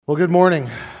Well, good morning.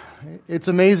 It's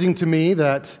amazing to me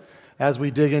that as we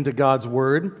dig into God's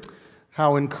Word,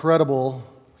 how incredible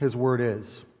His Word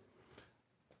is.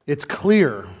 It's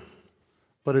clear,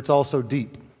 but it's also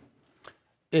deep.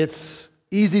 It's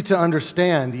easy to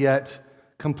understand, yet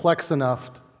complex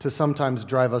enough to sometimes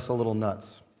drive us a little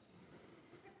nuts.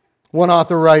 One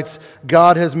author writes,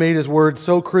 "God has made His Word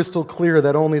so crystal clear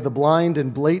that only the blind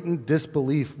and blatant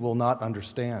disbelief will not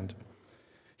understand.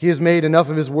 He has made enough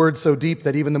of His Word so deep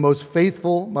that even the most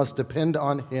faithful must depend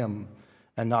on Him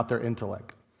and not their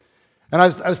intellect." And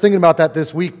I was thinking about that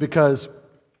this week because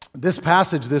this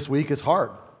passage this week is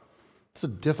hard. It's a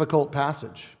difficult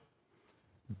passage.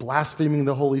 Blaspheming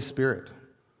the Holy Spirit.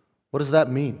 What does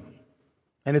that mean?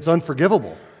 And it's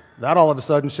unforgivable. That all of a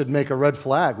sudden should make a red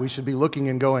flag. We should be looking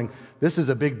and going, this is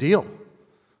a big deal.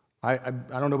 I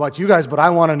don't know about you guys, but I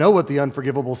want to know what the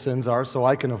unforgivable sins are so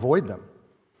I can avoid them.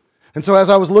 And so as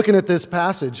I was looking at this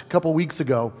passage a couple weeks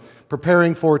ago,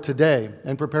 preparing for today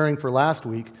and preparing for last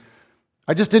week,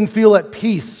 I just didn't feel at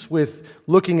peace with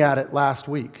looking at it last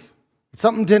week.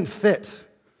 Something didn't fit.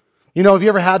 You know, have you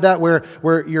ever had that where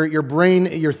your brain,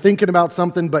 you're thinking about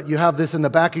something, but you have this in the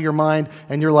back of your mind,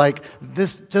 and you're like,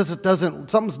 this just doesn't,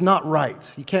 something's not right.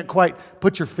 You can't quite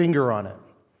put your finger on it.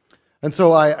 And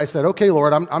so I said, okay,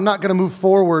 Lord, I'm not going to move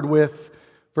forward with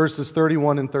verses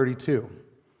 31 and 32.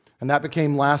 And that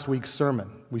became last week's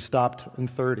sermon. We stopped in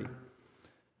 30.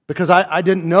 Because I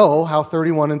didn't know how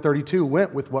 31 and 32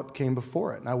 went with what came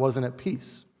before it, and I wasn't at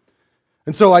peace.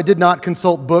 And so I did not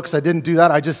consult books. I didn't do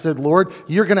that. I just said, Lord,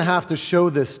 you're going to have to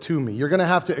show this to me. You're going to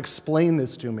have to explain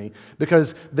this to me.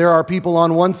 Because there are people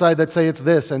on one side that say it's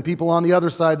this, and people on the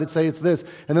other side that say it's this.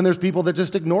 And then there's people that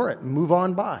just ignore it and move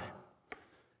on by.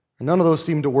 And none of those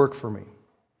seemed to work for me.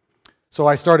 So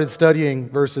I started studying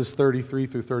verses 33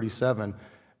 through 37.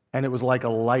 And it was like a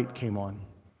light came on.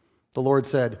 The Lord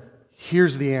said,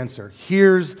 here's the answer.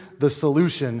 Here's the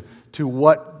solution to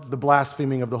what the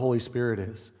blaspheming of the Holy Spirit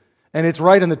is. And it's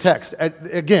right in the text.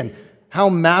 Again, how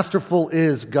masterful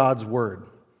is God's Word?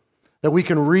 That we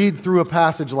can read through a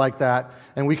passage like that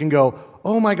and we can go,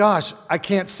 oh my gosh, I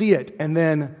can't see it. And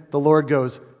then the Lord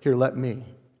goes, here, let me.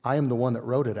 I am the one that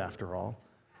wrote it after all.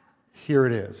 Here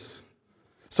it is.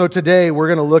 So today we're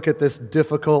going to look at this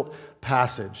difficult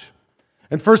passage.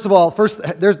 And first of all,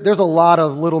 there's a lot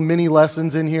of little mini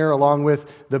lessons in here along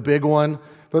with the big one.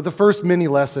 But the first mini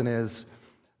lesson is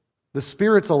the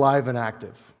Spirit's alive and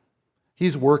active.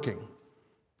 He's working.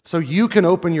 So you can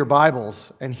open your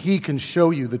Bibles and He can show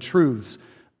you the truths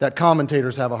that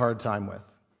commentators have a hard time with.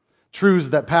 Truths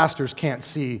that pastors can't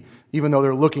see even though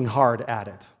they're looking hard at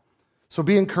it. So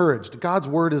be encouraged. God's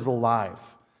Word is alive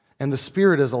and the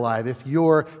Spirit is alive. If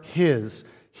you're His,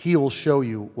 He will show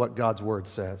you what God's Word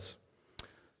says.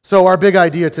 So our big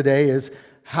idea today is,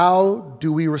 how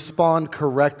do we respond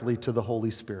correctly to the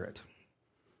Holy Spirit?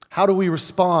 How do we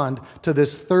respond to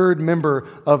this third member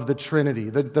of the Trinity?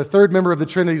 The third member of the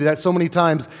Trinity that so many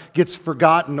times gets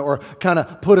forgotten or kind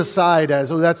of put aside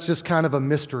as, oh, that's just kind of a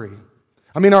mystery.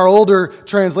 I mean, our older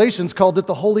translations called it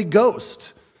the Holy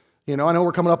Ghost. You know, I know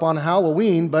we're coming up on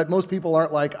Halloween, but most people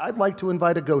aren't like, I'd like to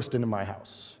invite a ghost into my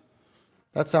house.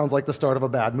 That sounds like the start of a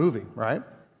bad movie, right?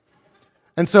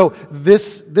 And so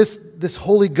this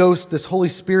Holy Ghost, this Holy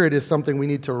Spirit is something we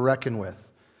need to reckon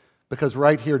with. Because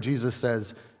right here Jesus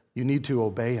says, you need to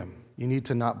obey Him. You need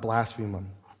to not blaspheme Him.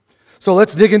 So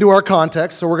let's dig into our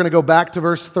context. So we're going to go back to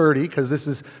verse 30 because this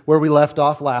is where we left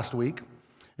off last week.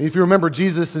 And if you remember,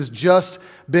 Jesus has just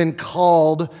been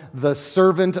called the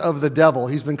servant of the devil.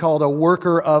 He's been called a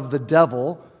worker of the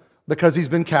devil because He's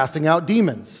been casting out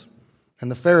demons.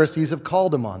 And the Pharisees have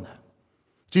called Him on that.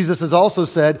 Jesus has also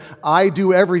said, I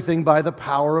do everything by the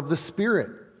power of the Spirit.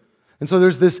 And so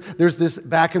there's this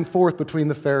back and forth between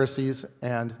the Pharisees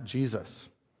and Jesus.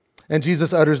 And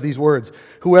Jesus utters these words,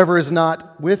 whoever is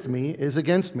not with me is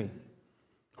against me.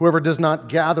 Whoever does not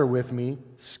gather with me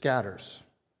scatters.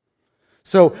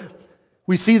 So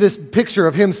we see this picture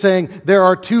of Him saying, there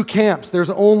are two camps, there's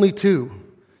only two.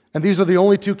 And these are the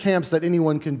only two camps that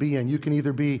anyone can be in. You can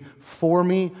either be for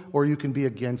me or you can be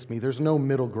against me. There's no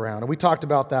middle ground. And we talked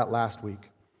about that last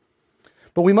week.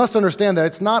 But we must understand that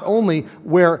it's not only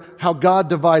how God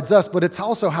divides us, but it's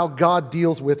also how God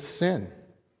deals with sin.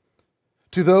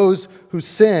 To those who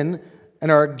sin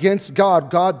and are against God,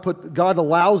 God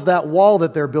allows that wall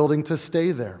that they're building to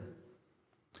stay there.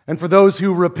 And for those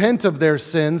who repent of their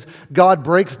sins, God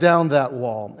breaks down that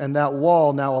wall, and that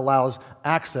wall now allows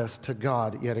access to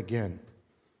God yet again.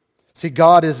 See,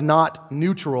 God is not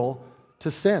neutral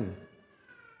to sin.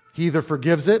 He either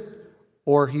forgives it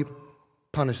or He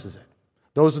punishes it.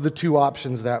 Those are the two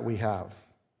options that we have.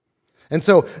 And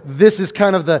so this is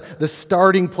kind of the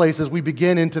starting place as we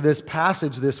begin into this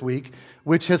passage this week,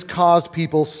 which has caused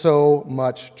people so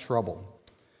much trouble.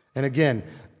 And again,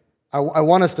 I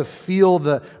want us to feel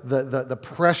the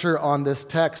pressure on this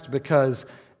text, because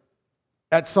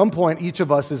at some point each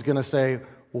of us is going to say,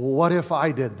 what if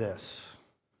I did this?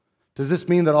 Does this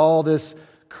mean that all this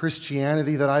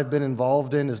Christianity that I've been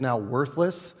involved in is now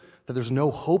worthless? That there's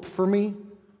no hope for me?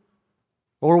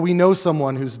 Or we know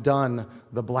someone who's done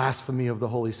the blasphemy of the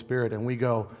Holy Spirit, and we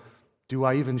go, do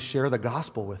I even share the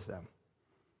gospel with them?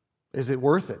 Is it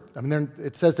worth it? I mean,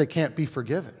 it says they can't be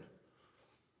forgiven.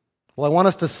 Well, I want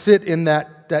us to sit in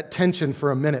that tension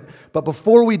for a minute. But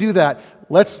before we do that,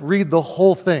 let's read the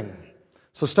whole thing.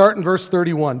 So start in verse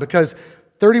 31, because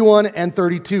 31 and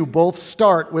 32 both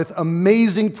start with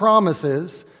amazing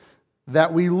promises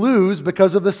that we lose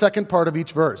because of the second part of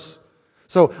each verse.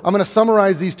 So I'm going to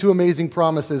summarize these two amazing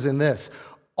promises in this.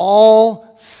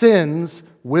 All sins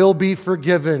will be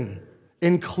forgiven,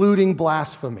 including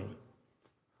blasphemy.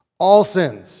 All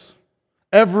sins.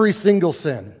 Every single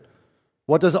sin.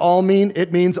 What does all mean?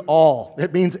 It means all.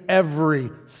 It means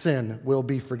every sin will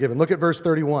be forgiven. Look at verse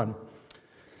 31.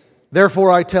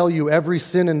 Therefore I tell you, every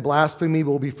sin and blasphemy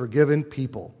will be forgiven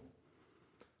people.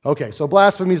 Okay, so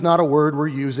blasphemy is not a word we're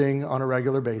using on a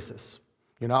regular basis.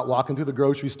 You're not walking through the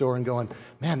grocery store and going,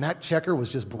 man, that checker was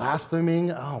just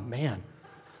blaspheming. Oh, man.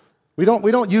 We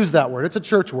don't use that word. It's a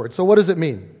church word. So what does it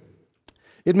mean?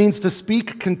 It means to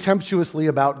speak contemptuously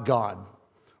about God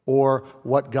or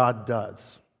what God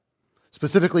does.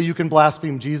 Specifically, you can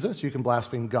blaspheme Jesus, you can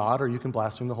blaspheme God, or you can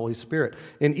blaspheme the Holy Spirit.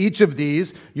 In each of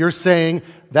these, you're saying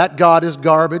that God is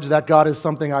garbage, that God is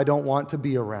something I don't want to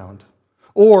be around.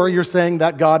 Or you're saying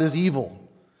that God is evil.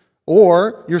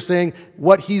 Or you're saying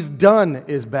what he's done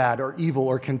is bad or evil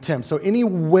or contempt. So any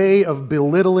way of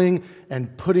belittling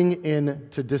and putting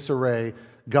into disarray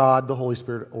God, the Holy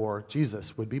Spirit, or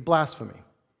Jesus would be blasphemy.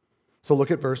 So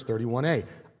look at verse 31a.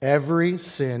 Every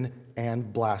sin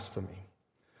and blasphemy.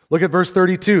 Look at verse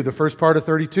 32, the first part of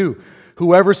 32.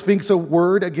 Whoever speaks a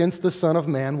word against the Son of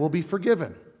Man will be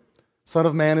forgiven. Son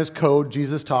of Man is code,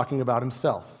 Jesus talking about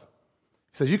himself.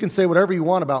 He says, you can say whatever you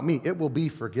want about me, it will be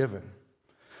forgiven.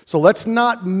 So let's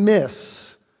not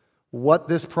miss what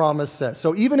this promise says.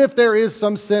 So even if there is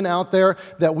some sin out there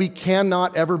that we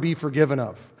cannot ever be forgiven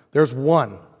of, there's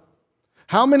one.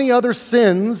 How many other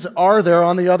sins are there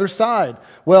on the other side?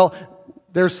 Well,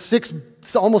 there's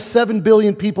almost 7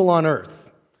 billion people on earth.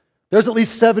 There's at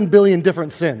least 7 billion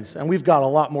different sins, and we've got a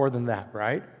lot more than that,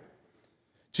 right?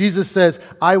 Jesus says,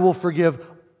 I will forgive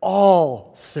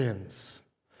all sins.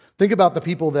 Think about the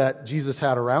people that Jesus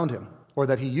had around him, or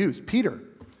that he used. Peter.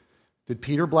 Did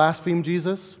Peter blaspheme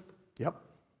Jesus? Yep,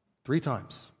 3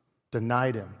 times.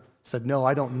 Denied him. Said, no,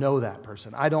 I don't know that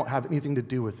person. I don't have anything to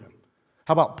do with him.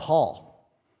 How about Paul?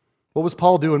 What was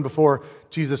Paul doing before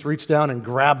Jesus reached down and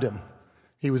grabbed him?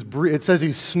 It says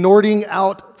he's snorting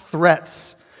out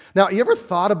threats. Now, you ever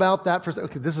thought about that?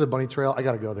 Okay, this is a bunny trail. I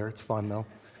got to go there. It's fun, though.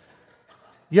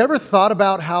 You ever thought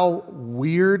about how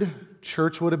weird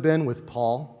church would have been with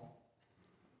Paul?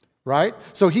 Right?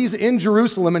 So he's in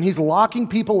Jerusalem, and he's locking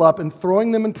people up and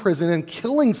throwing them in prison and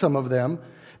killing some of them.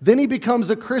 Then he becomes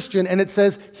a Christian, and it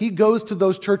says he goes to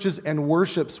those churches and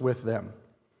worships with them.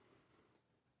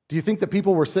 Do you think that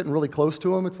people were sitting really close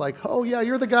to him? It's like, oh yeah,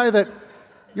 you're the guy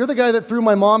that threw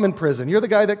my mom in prison. You're the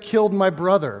guy that killed my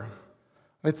brother.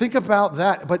 I mean, think about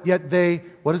that. But yet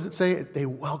what does it say? They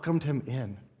welcomed him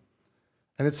in.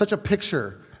 And it's such a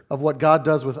picture of what God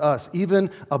does with us.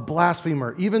 Even a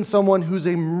blasphemer, even someone who's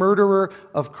a murderer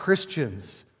of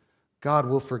Christians, God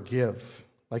will forgive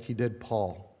like he did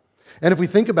Paul. And if we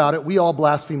think about it, we all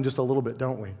blaspheme just a little bit,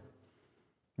 don't we?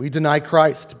 We deny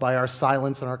Christ by our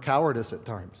silence and our cowardice at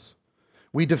times.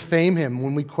 We defame him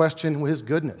when we question his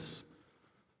goodness.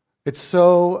 It's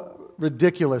so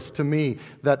ridiculous to me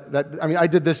I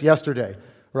did this yesterday,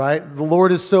 right? The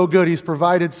Lord is so good. He's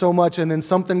provided so much, and then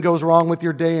something goes wrong with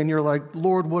your day, and you're like,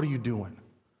 Lord, what are you doing?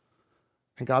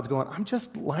 And God's going, I'm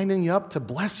just lining you up to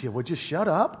bless you. Would you shut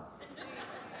up?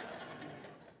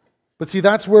 But see,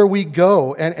 that's where we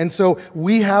go. And so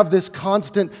we have this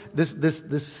constant,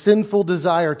 this sinful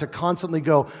desire to constantly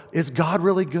go, is God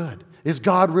really good? Is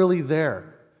God really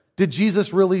there? Did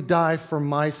Jesus really die for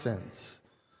my sins?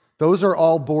 Those are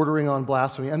all bordering on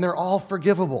blasphemy, and they're all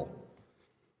forgivable.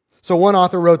 So one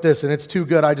author wrote this, and it's too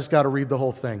good, I just got to read the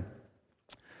whole thing.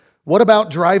 What about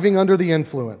driving under the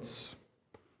influence?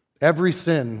 Every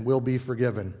sin will be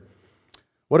forgiven.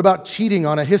 What about cheating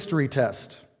on a history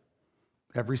test?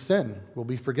 Every sin will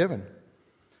be forgiven.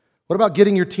 What about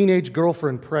getting your teenage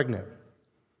girlfriend pregnant?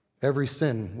 Every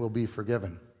sin will be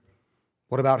forgiven.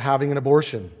 What about having an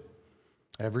abortion?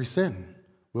 Every sin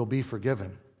will be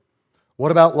forgiven.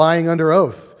 What about lying under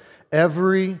oath?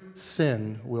 Every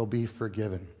sin will be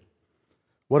forgiven.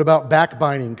 What about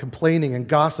backbiting, complaining, and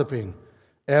gossiping?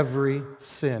 Every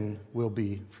sin will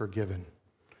be forgiven.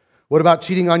 What about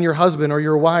cheating on your husband or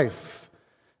your wife?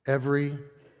 Every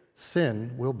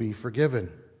sin will be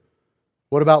forgiven.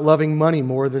 What about loving money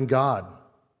more than God?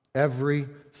 Every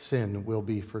sin will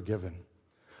be forgiven.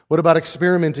 What about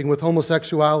experimenting with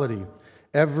homosexuality?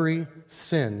 Every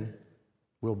sin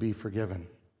will be forgiven.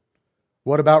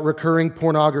 What about recurring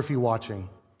pornography watching?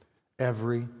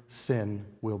 Every sin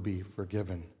will be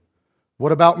forgiven.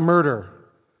 What about murder?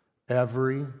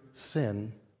 Every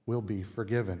sin will be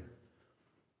forgiven.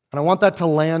 And I want that to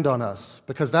land on us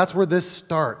because that's where this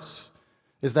starts,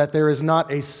 is that there is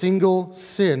not a single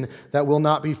sin that will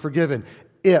not be forgiven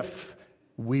if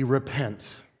we repent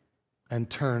and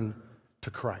turn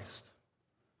to Christ.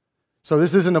 So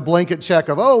this isn't a blanket check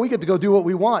of, oh, we get to go do what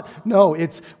we want. No,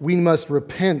 it's we must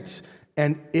repent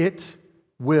and it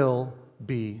will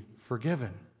be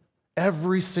forgiven.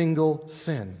 Every single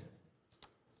sin.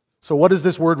 So what does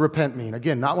this word repent mean?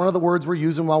 Again, not one of the words we're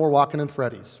using while we're walking in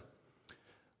Freddy's.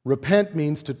 Repent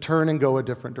means to turn and go a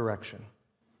different direction.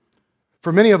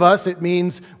 For many of us, it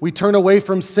means we turn away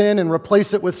from sin and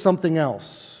replace it with something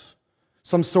else.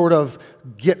 Some sort of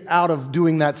get out of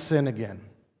doing that sin again.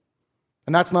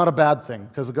 And that's not a bad thing,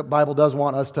 because the Bible does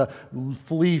want us to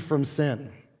flee from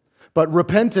sin. But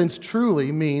repentance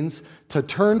truly means to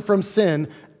turn from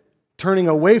sin, turning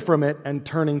away from it, and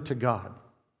turning to God.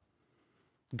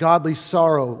 Godly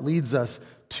sorrow leads us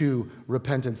to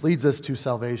repentance, leads us to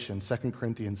salvation, 2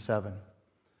 Corinthians 7.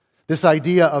 This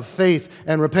idea of faith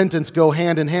and repentance go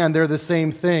hand in hand. They're the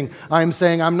same thing. I'm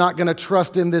saying I'm not going to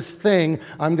trust in this thing.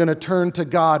 I'm going to turn to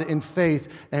God in faith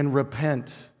and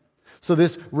repent. So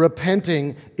this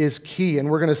repenting is key, and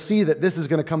we're going to see that this is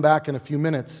going to come back in a few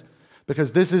minutes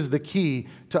because this is the key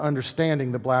to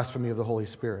understanding the blasphemy of the Holy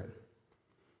Spirit.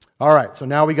 All right, so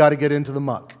now we got to get into the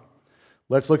muck.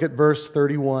 Let's look at verse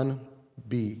 31b.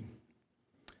 It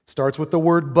starts with the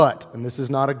word but, and this is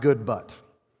not a good but.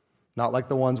 Not like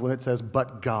the ones when it says,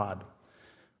 but God.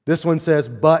 This one says,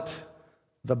 but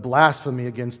the blasphemy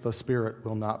against the Spirit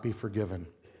will not be forgiven.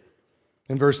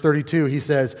 In verse 32, he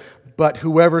says, but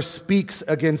whoever speaks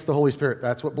against the Holy Spirit,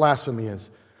 that's what blasphemy is,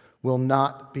 will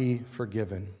not be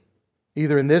forgiven,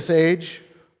 either in this age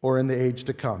or in the age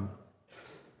to come.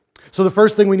 So the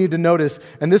first thing we need to notice,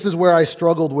 and this is where I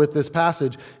struggled with this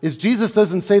passage, is Jesus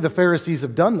doesn't say the Pharisees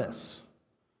have done this.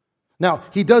 Now,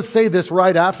 he does say this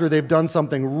right after they've done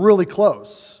something really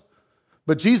close.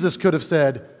 But Jesus could have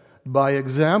said, by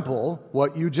example,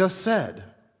 what you just said.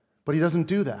 But he doesn't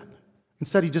do that.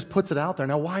 Instead, he just puts it out there.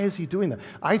 Now, why is he doing that?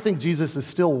 I think Jesus is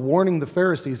still warning the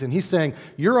Pharisees, and he's saying,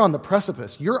 you're on the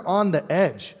precipice. You're on the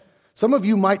edge. Some of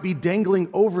you might be dangling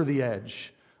over the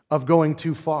edge of going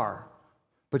too far.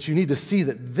 But you need to see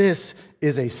that this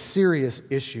is a serious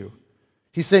issue.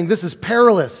 He's saying this is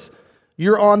perilous.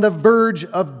 You're on the verge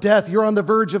of death. You're on the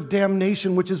verge of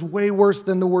damnation, which is way worse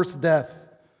than the worst death.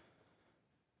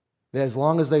 As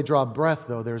long as they draw breath,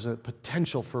 though, there's a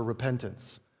potential for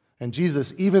repentance. And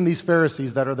Jesus, even these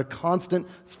Pharisees that are the constant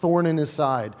thorn in his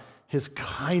side, his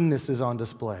kindness is on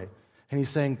display. And he's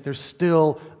saying there's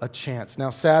still a chance. Now,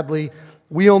 sadly,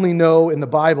 we only know in the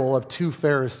Bible of 2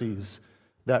 Pharisees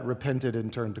that repented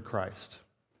and turned to Christ.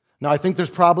 Now, I think there's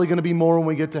probably going to be more when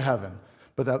we get to heaven.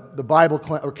 But the Bible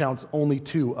recounts only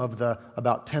 2 of the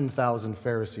about 10,000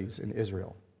 Pharisees in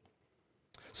Israel.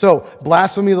 So,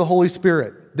 blasphemy of the Holy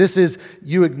Spirit. This is,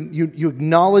 you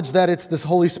acknowledge that it's this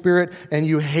Holy Spirit and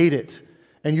you hate it.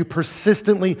 And you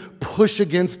persistently push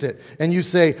against it. And you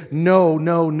say, no,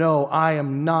 no, no, I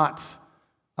am not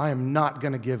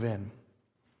going to give in.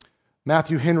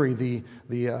 Matthew Henry,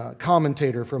 the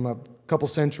commentator from a couple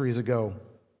centuries ago,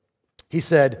 he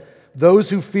said, those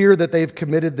who fear that they've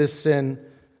committed this sin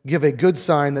give a good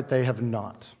sign that they have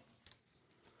not.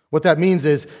 What that means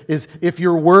is if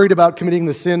you're worried about committing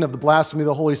the sin of the blasphemy of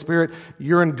the Holy Spirit,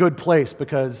 you're in good place,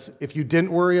 because if you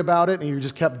didn't worry about it and you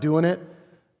just kept doing it,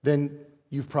 then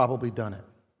you've probably done it.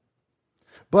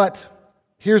 But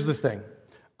here's the thing.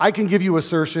 I can give you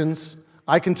assertions.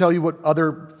 I can tell you what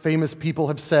other famous people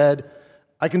have said.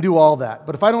 I can do all that.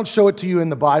 But if I don't show it to you in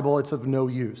the Bible, it's of no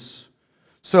use.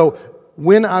 So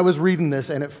when I was reading this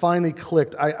and it finally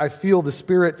clicked, I feel the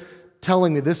Spirit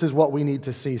telling me this is what we need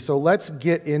to see. So let's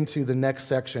get into the next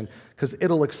section, because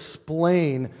it'll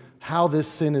explain how this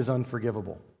sin is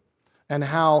unforgivable and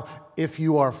how, if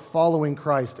you are following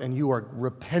Christ and you are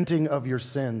repenting of your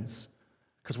sins,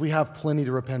 because we have plenty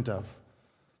to repent of,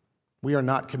 we are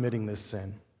not committing this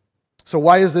sin. So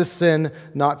why is this sin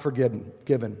not forgiven?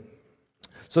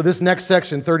 So this next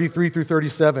section, 33 through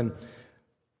 37,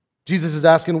 Jesus is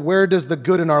asking, where does the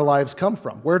good in our lives come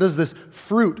from? Where does this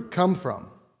fruit come from?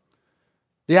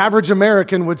 The average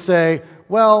American would say,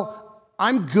 well,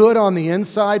 I'm good on the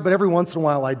inside, but every once in a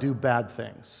while I do bad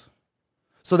things.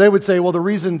 So they would say, well, the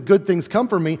reason good things come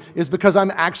from me is because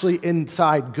I'm actually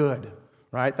inside good,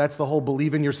 right? That's the whole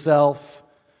believe in yourself,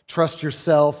 trust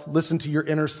yourself, listen to your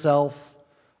inner self,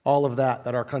 all of that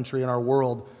our country and our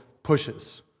world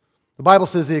pushes. The Bible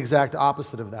says the exact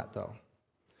opposite of that, though.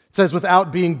 It says,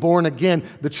 without being born again,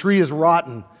 the tree is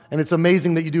rotten, and it's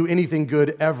amazing that you do anything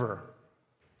good ever.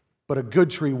 But a good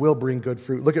tree will bring good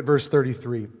fruit. Look at verse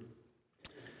 33.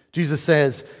 Jesus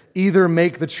says, either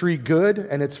make the tree good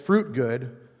and its fruit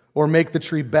good, or make the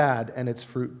tree bad and its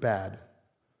fruit bad.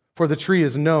 For the tree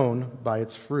is known by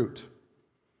its fruit.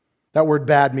 That word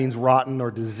bad means rotten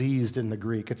or diseased in the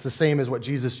Greek. It's the same as what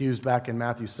Jesus used back in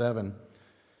Matthew 7.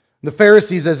 The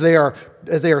Pharisees, as they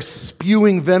are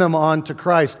spewing venom onto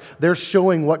Christ, they're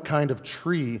showing what kind of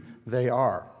tree they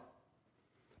are.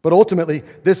 But ultimately,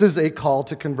 this is a call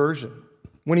to conversion.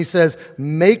 When he says,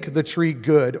 make the tree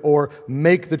good or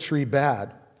make the tree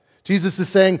bad, Jesus is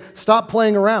saying, stop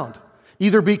playing around.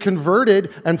 Either be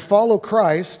converted and follow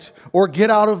Christ, or get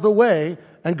out of the way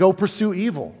and go pursue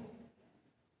evil.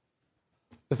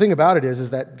 The thing about it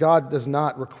is that God does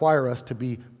not require us to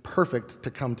be perfect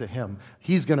to come to Him.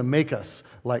 He's going to make us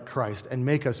like Christ and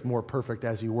make us more perfect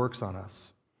as He works on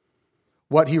us.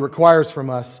 What He requires from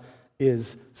us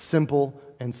is simple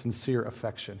and sincere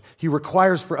affection. He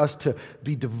requires for us to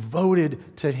be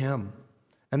devoted to Him.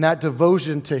 And that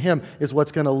devotion to Him is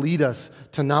what's going to lead us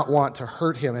to not want to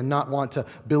hurt Him and not want to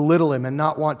belittle Him and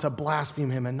not want to blaspheme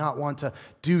Him and not want to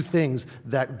do things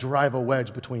that drive a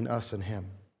wedge between us and Him.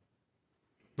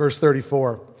 Verse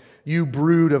 34, you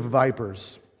brood of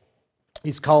vipers.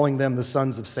 He's calling them the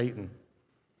sons of Satan.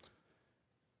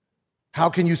 How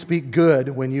can you speak good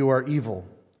when you are evil?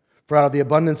 For out of the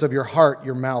abundance of your heart,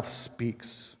 your mouth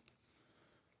speaks.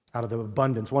 Out of the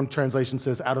abundance. One translation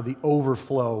says, out of the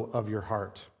overflow of your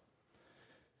heart.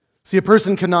 See, a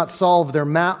person cannot solve their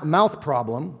mouth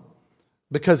problem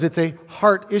because it's a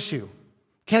heart issue. You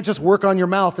can't just work on your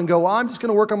mouth and go, well, I'm just going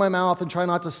to work on my mouth and try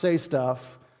not to say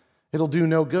stuff. It'll do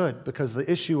no good because the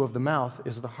issue of the mouth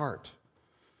is the heart.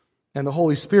 And the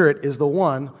Holy Spirit is the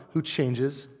one who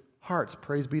changes hearts.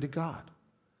 Praise be to God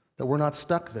that we're not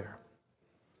stuck there.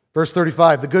 Verse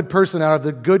 35, the good person out of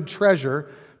the good treasure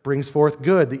brings forth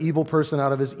good. The evil person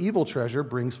out of his evil treasure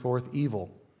brings forth evil.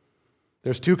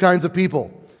 There's two kinds of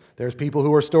people. There's people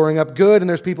who are storing up good and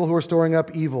there's people who are storing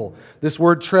up evil. This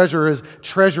word treasure is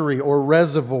treasury or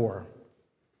reservoir.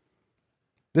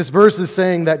 This verse is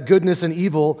saying that goodness and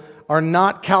evil are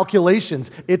not calculations.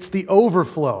 It's the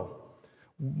overflow.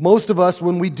 Most of us,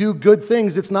 when we do good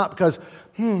things, it's not because,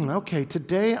 okay,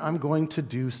 today I'm going to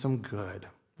do some good.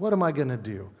 What am I going to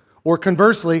do? Or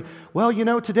conversely, well,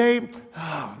 today's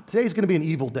going to be an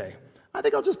evil day. I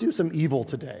think I'll just do some evil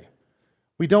today.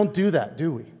 We don't do that,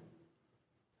 do we?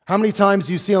 How many times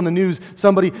do you see on the news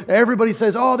everybody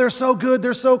says, oh, they're so good,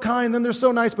 they're so kind, then they're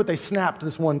so nice, but they snapped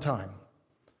this one time.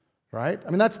 Right? I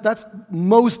mean, that's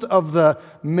most of the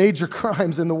major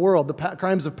crimes in the world, the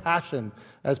crimes of passion,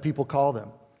 as people call them.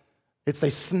 They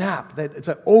snap. It's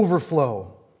an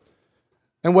overflow.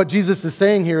 And what Jesus is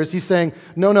saying here is he's saying,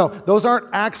 no, those aren't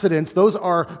accidents. Those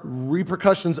are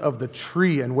repercussions of the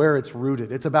tree and where it's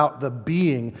rooted. It's about the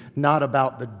being, not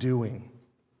about the doing.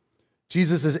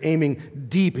 Jesus is aiming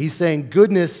deep. He's saying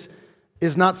goodness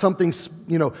is not something,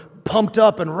 pumped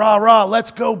up and rah,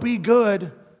 let's go be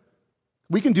good.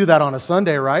 We can do that on a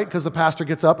Sunday, right? Because the pastor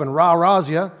gets up and rah-rahs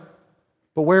you.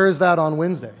 But where is that on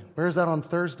Wednesday? Where is that on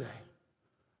Thursday?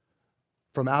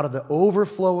 From out of the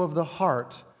overflow of the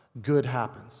heart, good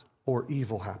happens or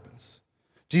evil happens.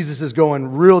 Jesus is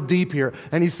going real deep here,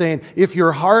 and he's saying, if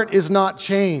your heart is not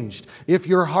changed, if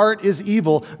your heart is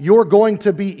evil, you're going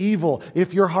to be evil.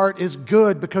 If your heart is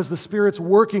good because the Spirit's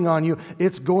working on you,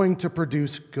 it's going to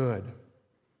produce good.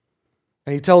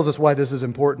 And he tells us why this is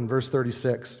important, verse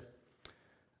 36.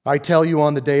 I tell you,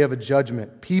 on the day of a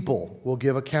judgment, people will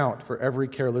give account for every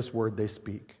careless word they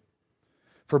speak.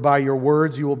 For by your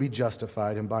words you will be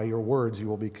justified, and by your words you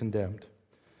will be condemned.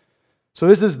 So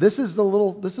this is a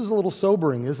little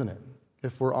sobering, isn't it?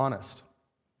 If we're honest,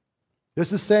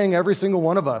 this is saying every single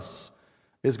one of us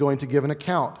is going to give an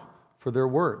account for their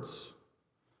words.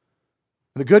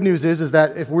 The good news is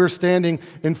that if we're standing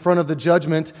in front of the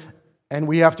judgment and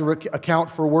we have to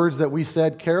account for words that we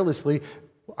said carelessly,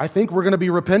 I think we're going to be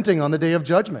repenting on the day of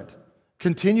judgment,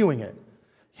 continuing it.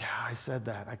 Yeah, I said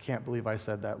that. I can't believe I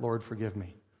said that. Lord, forgive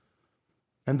me.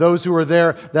 And those who are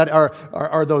there that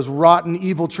are those rotten,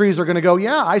 evil trees are going to go,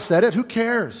 yeah, I said it, who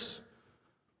cares?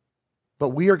 But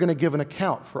we are going to give an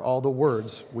account for all the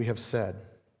words we have said.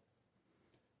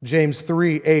 James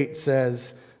 3:8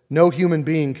 says, no human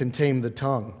being can tame the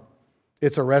tongue.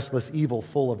 It's a restless evil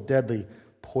full of deadly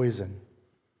poison.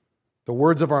 The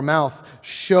words of our mouth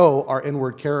show our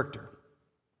inward character.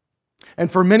 And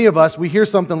for many of us, we hear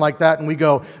something like that and we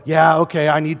go, yeah, okay,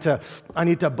 I need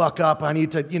to buck up. I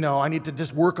need to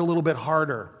just work a little bit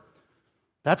harder.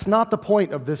 That's not the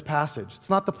point of this passage. It's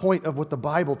not the point of what the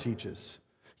Bible teaches.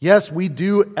 Yes, we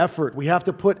do effort. We have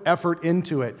to put effort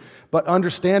into it. But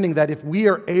understanding that if we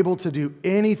are able to do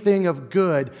anything of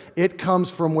good, it comes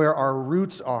from where our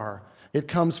roots are. It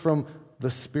comes from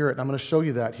the Spirit. I'm going to show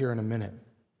you that here in a minute.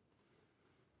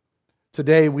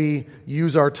 Today, we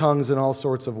use our tongues in all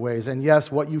sorts of ways. And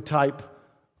yes, what you type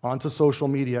onto social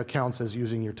media counts as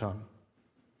using your tongue.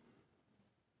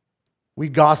 We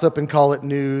gossip and call it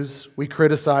news. We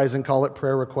criticize and call it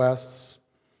prayer requests.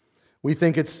 We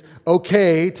think it's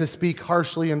okay to speak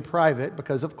harshly in private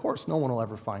because, of course, no one will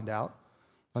ever find out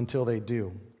until they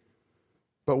do.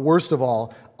 But worst of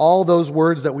all those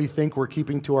words that we think we're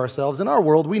keeping to ourselves, in our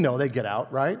world, we know they get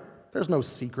out, right? There's no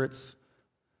secrets.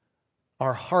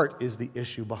 Our heart is the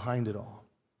issue behind it all.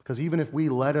 Because even if we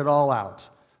let it all out,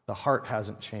 the heart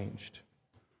hasn't changed.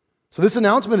 So this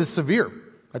announcement is severe.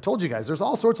 I told you guys, there's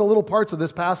all sorts of little parts of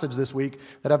this passage this week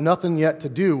that have nothing yet to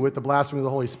do with the blasphemy of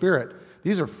the Holy Spirit.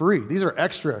 These are free. These are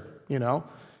extra,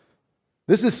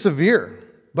 This is severe.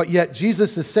 But yet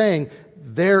Jesus is saying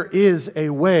there is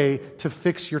a way to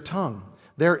fix your tongue.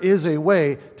 There is a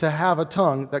way to have a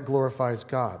tongue that glorifies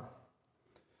God.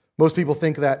 Most people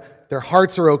think that their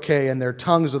hearts are okay and their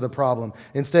tongues are the problem.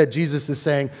 Instead, Jesus is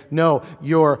saying, no,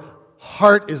 your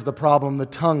heart is the problem. The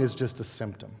tongue is just a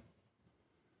symptom.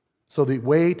 So the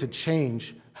way to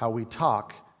change how we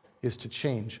talk is to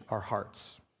change our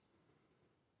hearts.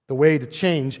 The way to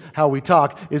change how we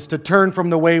talk is to turn from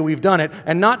the way we've done it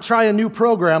and not try a new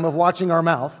program of watching our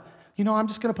mouth. I'm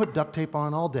just going to put duct tape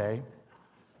on all day.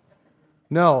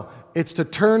 No, it's to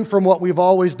turn from what we've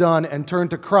always done and turn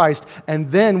to Christ,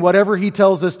 and then whatever He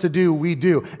tells us to do, we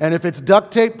do. And if it's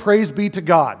duct tape, praise be to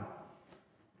God.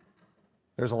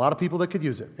 There's a lot of people that could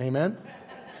use it. Amen?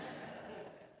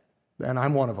 And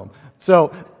I'm one of them.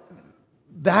 So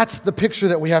that's the picture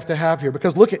that we have to have here.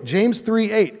 Because look at James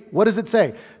 3:8. What does it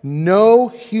say? No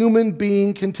human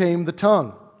being can tame the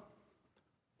tongue.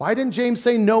 Why didn't James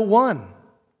say no one?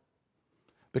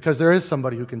 Because there is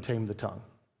somebody who can tame the tongue.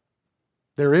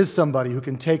 There is somebody who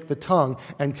can take the tongue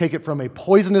and take it from a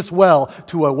poisonous well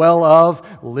to a well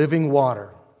of living water.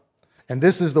 And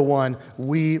this is the one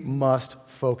we must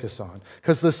focus on.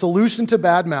 Because the solution to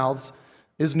bad mouths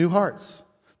is new hearts.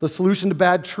 The solution to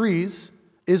bad trees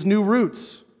is new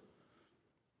roots.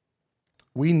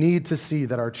 We need to see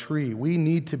that our tree, we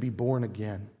need to be born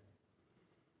again.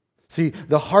 See,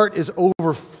 the heart is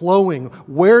overflowing.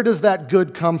 Where does that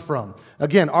good come from?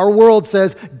 Again, our world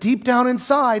says deep down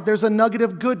inside there's a nugget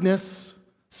of goodness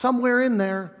somewhere in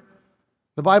there.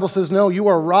 The Bible says, no, you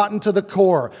are rotten to the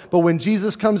core. But when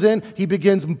Jesus comes in, He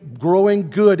begins growing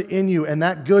good in you, and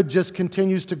that good just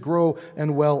continues to grow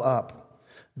and well up.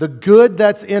 The good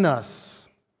that's in us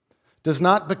does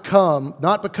not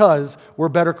because we're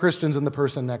better Christians than the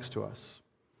person next to us.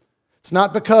 It's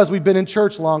not because we've been in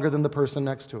church longer than the person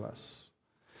next to us.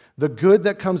 The good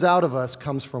that comes out of us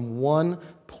comes from one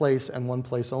place and one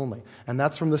place only, and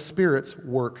that's from the Spirit's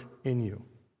work in you.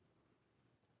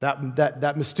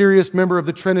 That mysterious member of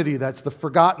the Trinity, that's the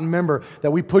forgotten member that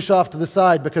we push off to the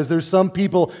side because there's some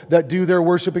people that do their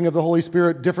worshiping of the Holy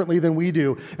Spirit differently than we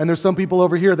do, and there's some people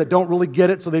over here that don't really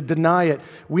get it, so they deny it.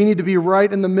 We need to be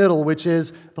right in the middle, which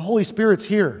is the Holy Spirit's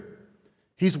here.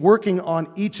 He's working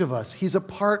on each of us. He's a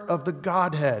part of the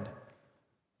Godhead.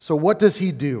 So what does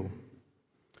He do?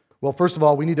 Well, first of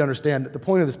all, we need to understand that the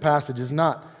point of this passage is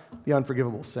not the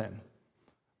unforgivable sin.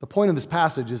 The point of this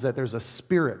passage is that there's a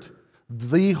Spirit,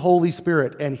 the Holy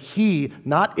Spirit, and He,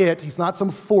 not it, He's not some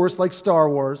force like Star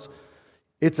Wars.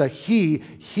 It's a He.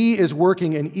 He is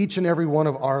working in each and every one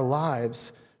of our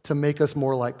lives to make us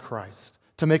more like Christ,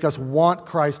 to make us want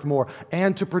Christ more,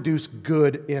 and to produce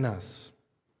good in us.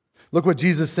 Look what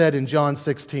Jesus said in John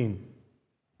 16,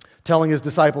 telling His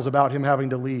disciples about Him having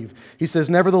to leave. He says,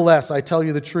 "Nevertheless, I tell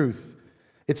you the truth.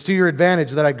 It's to your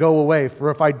advantage that I go away,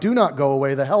 for if I do not go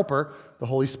away, the Helper, the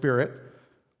Holy Spirit,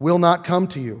 will not come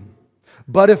to you.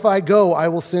 But if I go, I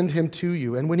will send Him to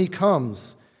you. And when He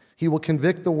comes, He will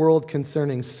convict the world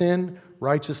concerning sin,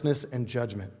 righteousness, and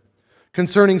judgment.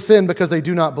 Concerning sin, because they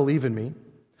do not believe in me.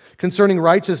 Concerning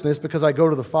righteousness, because I go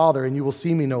to the Father, and you will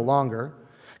see me no longer.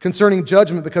 Concerning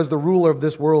judgment, because the ruler of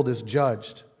this world is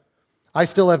judged. I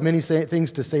still have many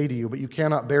things to say to you, but you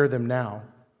cannot bear them now.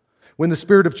 When the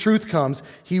Spirit of truth comes,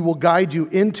 he will guide you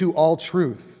into all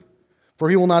truth. For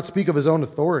he will not speak of his own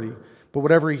authority, but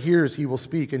whatever he hears he will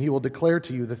speak, and he will declare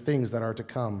to you the things that are to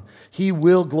come. He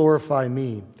will glorify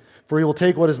me, for he will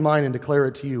take what is mine and declare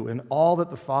it to you, and all that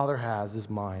the Father has is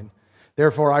mine.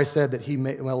 Therefore I said that he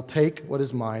will take what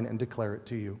is mine and declare it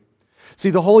to you. See,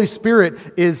 the Holy Spirit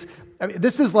is...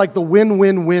 this is like the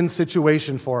win-win-win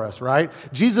situation for us, right?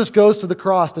 Jesus goes to the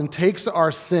cross and takes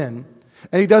our sin,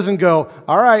 and he doesn't go,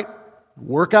 all right,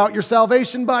 work out your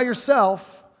salvation by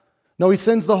yourself. No, he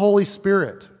sends the Holy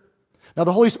Spirit. Now,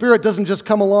 the Holy Spirit doesn't just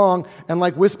come along and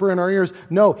like whisper in our ears.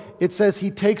 No, it says he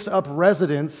takes up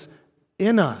residence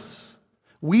in us.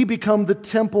 We become the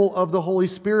temple of the Holy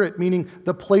Spirit, meaning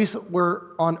the place where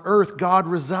on earth God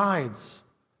resides.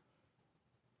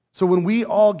 So when we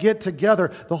all get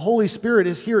together, the Holy Spirit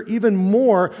is here even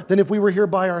more than if we were here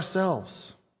by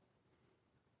ourselves.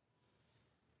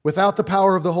 Without the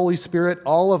power of the Holy Spirit,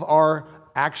 all of our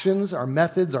actions, our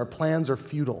methods, our plans are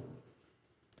futile.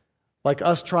 Like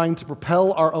us trying to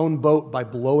propel our own boat by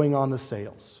blowing on the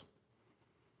sails.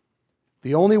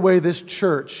 The only way this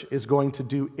church is going to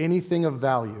do anything of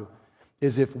value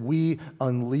is if we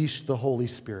unleash the Holy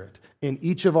Spirit in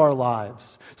each of our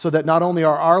lives, so that not only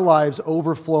are our lives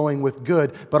overflowing with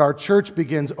good, but our church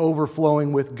begins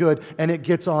overflowing with good, and it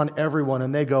gets on everyone,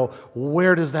 and they go,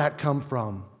 where does that come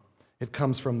from? It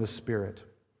comes from the Spirit.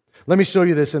 Let me show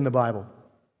you this in the Bible.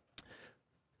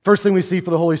 First thing we see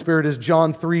for the Holy Spirit is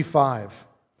John 3:5.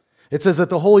 It says that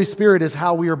the Holy Spirit is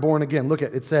how we are born again. Look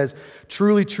at it. It says,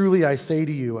 truly, truly, I say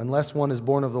to you, unless one is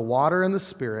born of the water and the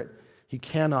Spirit, he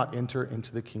cannot enter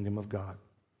into the kingdom of God.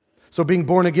 So being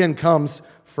born again comes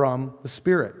from the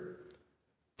Spirit.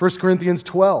 1 Corinthians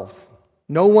 12.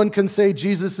 No one can say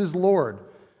Jesus is Lord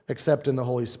except in the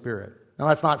Holy Spirit. Now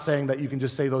that's not saying that you can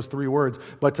just say those three words,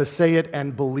 but to say it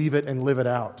and believe it and live it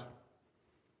out.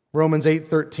 Romans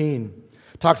 8:13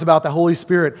 talks about the Holy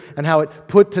Spirit and how it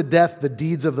put to death the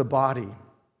deeds of the body.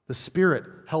 The Spirit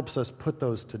helps us put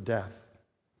those to death.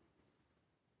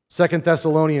 2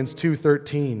 Thessalonians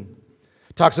 2:13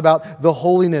 talks about the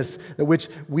holiness which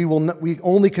we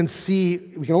only see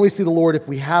the Lord if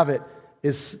we have it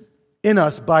is in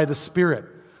us by the Spirit.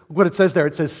 Look what it says there.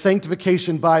 It says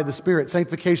sanctification by the Spirit.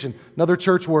 Sanctification, another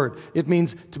church word. It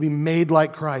means to be made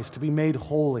like Christ, to be made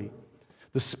holy.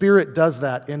 The Spirit does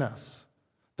that in us.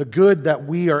 The good that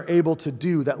we are able to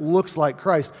do that looks like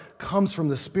Christ comes from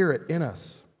the Spirit in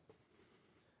us.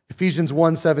 Ephesians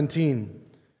 1:17,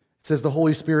 it says the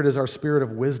Holy Spirit is our spirit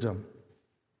of wisdom.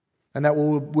 And that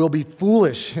we'll be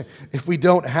foolish if we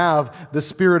don't have the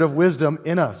spirit of wisdom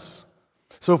in us.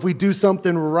 So if we do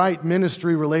something right,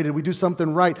 ministry related, we do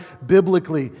something right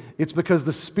biblically, it's because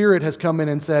the Spirit has come in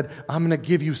and said, I'm going to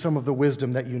give you some of the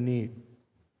wisdom that you need.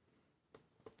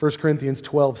 1 Corinthians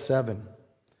 12:7.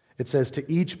 It says,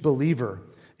 to each believer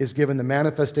is given the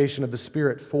manifestation of the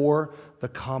Spirit for the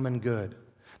common good.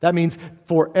 That means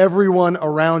for everyone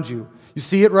around you. You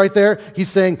see it right there? He's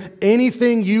saying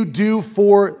anything you do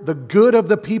for the good of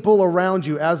the people around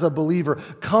you as a believer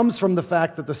comes from the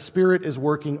fact that the Spirit is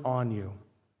working on you.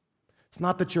 It's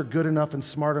not that you're good enough and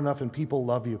smart enough and people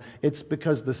love you. It's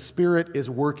because the Spirit is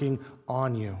working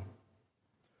on you.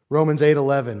 Romans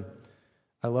 8:11.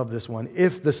 I love this one.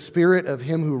 If the Spirit of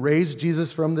him who raised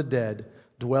Jesus from the dead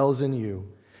dwells in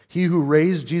you, he who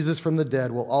raised Jesus from the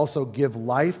dead will also give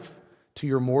life to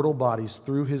your mortal bodies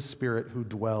through his Spirit who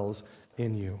dwells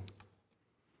in you.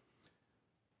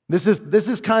 This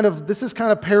is kind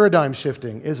of paradigm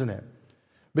shifting, isn't it?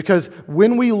 Because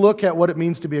when we look at what it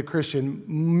means to be a Christian,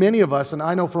 many of us, and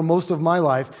I know for most of my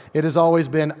life, it has always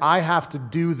been, I have to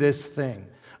do this thing.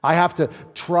 I have to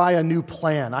try a new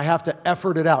plan. I have to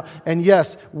effort it out. And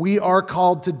yes, we are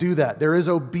called to do that. There is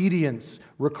obedience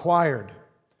required.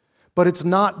 But it's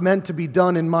not meant to be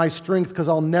done in my strength because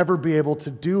I'll never be able to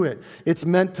do it. It's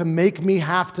meant to make me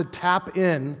have to tap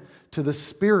in to the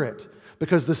Spirit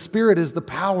because the Spirit is the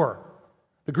power.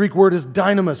 The Greek word is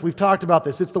dynamis. We've talked about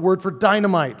this. It's the word for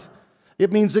dynamite.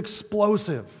 It means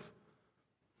explosive.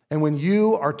 And when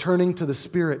you are turning to the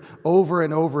Spirit over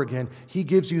and over again, He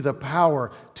gives you the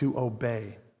power to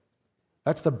obey.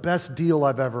 That's the best deal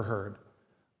I've ever heard.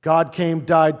 God came,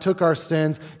 died, took our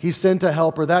sins. He sent a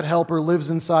helper. That helper lives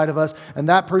inside of us. And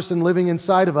that person living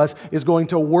inside of us is going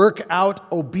to work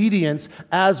out obedience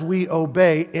as we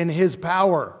obey in His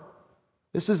power.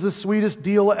 This is the sweetest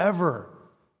deal ever.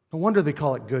 No wonder they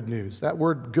call it good news. That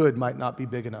word good might not be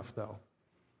big enough, though.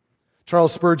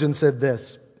 Charles Spurgeon said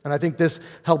this, and I think this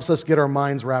helps us get our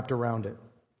minds wrapped around it.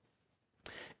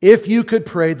 If you could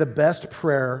pray the best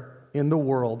prayer in the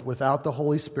world without the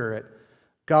Holy Spirit,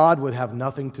 God would have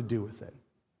nothing to do with it.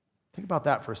 Think about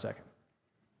that for a second.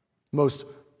 Most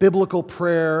biblical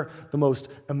prayer, the most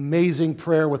amazing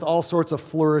prayer with all sorts of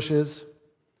flourishes.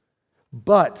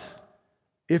 But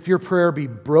if your prayer be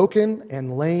broken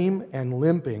and lame and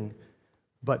limping,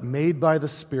 but made by the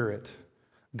Spirit,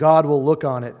 God will look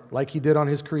on it like He did on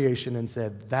His creation and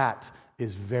said, that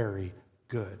is very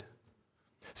good.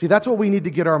 See, that's what we need to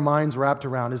get our minds wrapped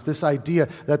around, is this idea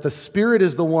that the Spirit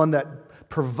is the one that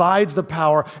provides the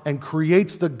power and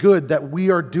creates the good that we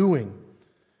are doing.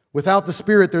 Without the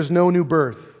Spirit, there's no new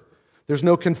birth. There's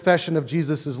no confession of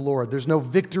Jesus as Lord. There's no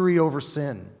victory over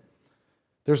sin.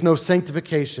 There's no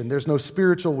sanctification. There's no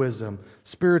spiritual wisdom,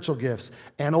 spiritual gifts.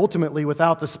 And ultimately,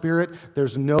 without the Spirit,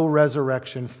 there's no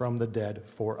resurrection from the dead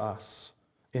for us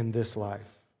in this life.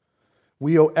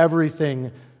 We owe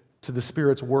everything to the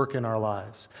Spirit's work in our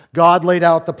lives. God laid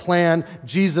out the plan,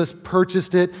 Jesus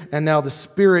purchased it, and now the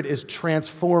Spirit is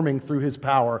transforming through His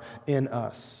power in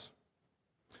us.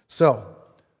 So,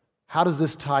 how does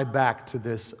this tie back to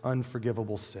this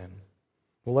unforgivable sin?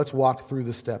 Well, let's walk through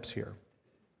the steps here.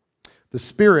 The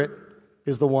Spirit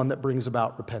is the one that brings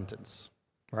about repentance,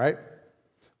 right?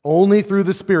 Only through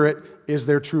the Spirit is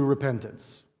there true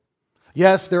repentance.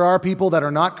 Yes, there are people that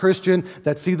are not Christian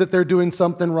that see that they're doing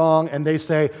something wrong and they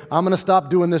say, I'm going to stop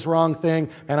doing this wrong thing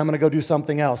and I'm going to go do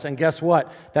something else. And guess what?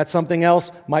 That something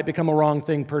else might become a wrong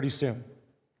thing pretty soon.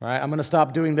 Right? I'm going to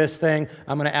stop doing this thing.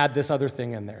 I'm going to add this other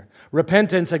thing in there.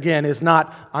 Repentance, again, is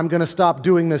not, I'm going to stop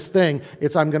doing this thing.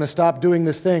 It's, I'm going to stop doing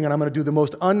this thing and I'm going to do the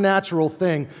most unnatural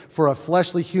thing for a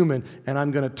fleshly human and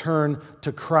I'm going to turn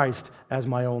to Christ as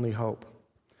my only hope.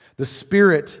 The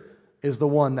Spirit is the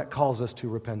one that calls us to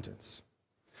repentance.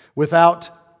 Without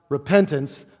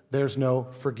repentance, there's no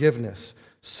forgiveness.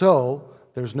 So,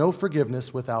 there's no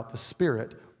forgiveness without the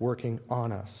Spirit working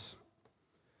on us.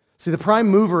 See, the prime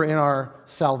mover in our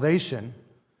salvation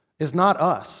is not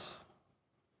us.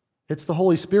 It's the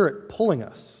Holy Spirit pulling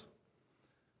us,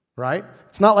 right?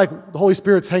 It's not like the Holy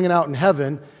Spirit's hanging out in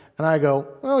heaven and I go,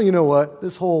 well, you know what?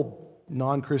 This whole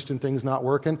non-Christian thing's not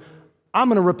working. I'm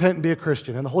going to repent and be a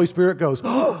Christian. And the Holy Spirit goes,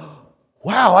 oh,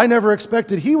 wow, I never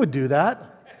expected He would do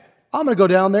that. I'm going to go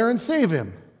down there and save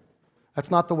him.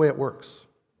 That's not the way it works.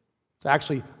 It's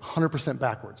actually 100%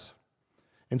 backwards.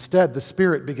 Instead, the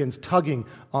Spirit begins tugging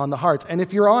on the hearts. And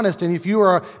if you're honest, and if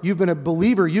you've been a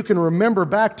believer, you can remember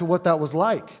back to what that was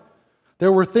like.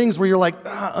 There were things where you're like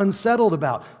unsettled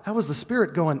about. That was the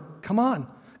Spirit going, come on,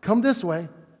 come this way.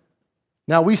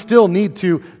 Now, we still need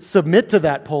to submit to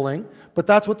that pulling, but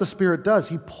that's what the Spirit does.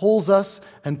 He pulls us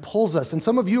and pulls us. And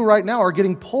some of you right now are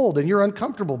getting pulled and you're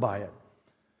uncomfortable by it.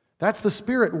 That's the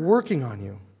Spirit working on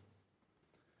you.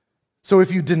 So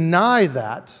if you deny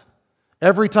that,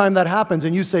 every time that happens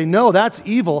and you say, no, that's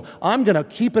evil, I'm going to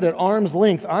keep it at arm's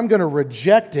length, I'm going to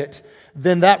reject it,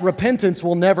 then that repentance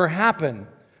will never happen,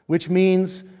 which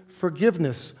means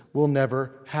forgiveness will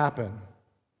never happen.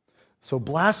 So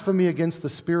blasphemy against the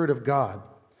Spirit of God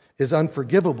is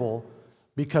unforgivable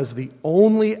because the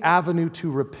only avenue to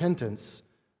repentance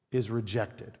is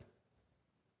rejected.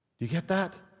 Do you get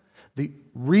that? The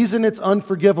reason it's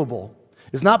unforgivable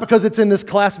is not because it's in this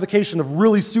classification of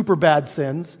really super bad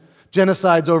sins.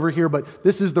 Genocide's over here, but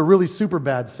this is the really super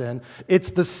bad sin.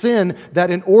 It's the sin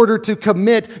that in order to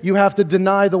commit, you have to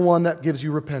deny the one that gives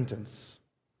you repentance.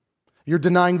 You're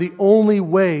denying the only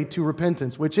way to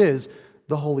repentance, which is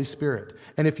the Holy Spirit.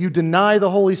 And if you deny the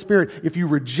Holy Spirit, if you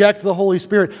reject the Holy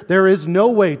Spirit, there is no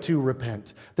way to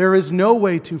repent. There is no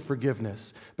way to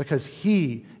forgiveness because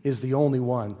He is the only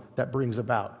one that brings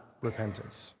about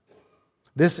repentance.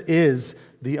 This is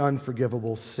the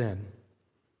unforgivable sin.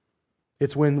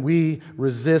 It's when we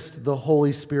resist the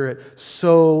Holy Spirit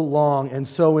so long and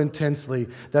so intensely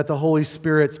that the Holy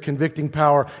Spirit's convicting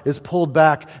power is pulled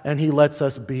back and He lets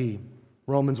us be.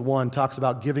 Romans 1 talks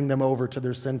about giving them over to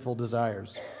their sinful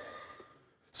desires.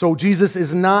 So Jesus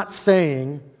is not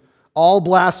saying all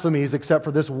blasphemies except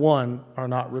for this one are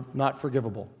not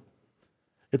forgivable.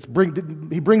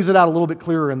 He brings it out a little bit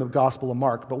clearer in the Gospel of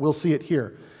Mark, but we'll see it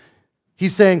here.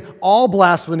 He's saying all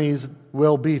blasphemies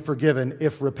will be forgiven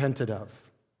if repented of.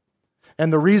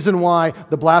 And the reason why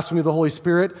the blasphemy of the Holy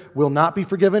Spirit will not be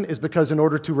forgiven is because in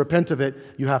order to repent of it,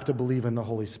 you have to believe in the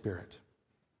Holy Spirit.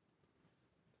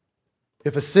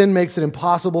 If a sin makes it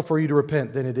impossible for you to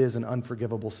repent, then it is an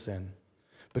unforgivable sin.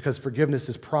 Because forgiveness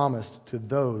is promised to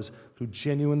those who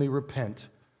genuinely repent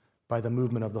by the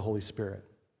movement of the Holy Spirit.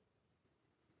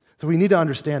 So we need to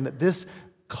understand that this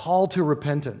call to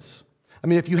repentance, I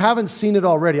mean, if you haven't seen it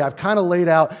already, I've kind of laid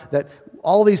out that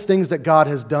all these things that God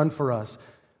has done for us,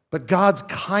 But God's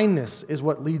kindness is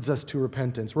what leads us to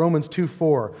repentance. Romans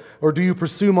 2:4, or do you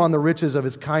presume on the riches of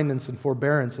his kindness and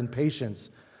forbearance and patience,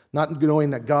 not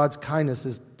knowing that God's kindness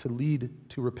is to lead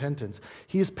to repentance?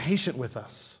 He is patient with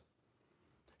us.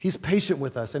 He's patient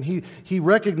with us, and he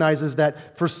recognizes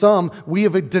that for some, we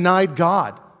have denied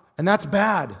God, and that's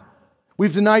bad.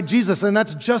 We've denied Jesus, and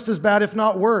that's just as bad, if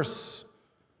not worse.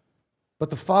 But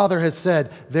the Father has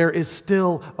said, there is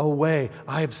still a way.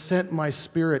 I have sent my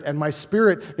Spirit, and my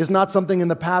Spirit is not something in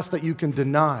the past that you can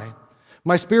deny.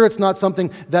 My Spirit's not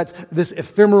something that's this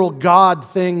ephemeral God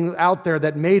thing out there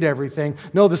that made everything.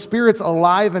 No, the Spirit's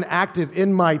alive and active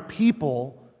in my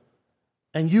people,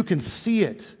 and you can see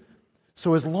it.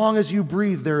 So as long as you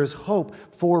breathe, there is hope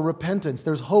for repentance.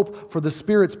 There's hope for the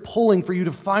Spirit's pulling for you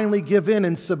to finally give in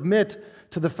and submit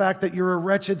to the fact that you're a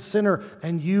wretched sinner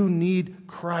and you need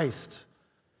Christ.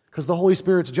 Because the Holy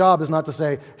Spirit's job is not to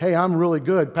say, hey, I'm really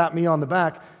good, pat me on the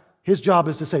back. His job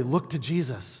is to say, look to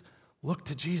Jesus. Look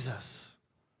to Jesus.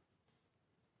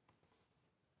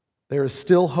 There is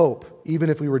still hope, even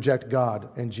if we reject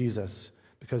God and Jesus,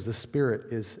 because the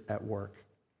Spirit is at work.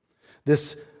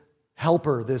 This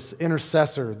helper, this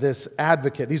intercessor, this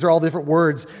advocate, these are all different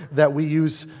words that we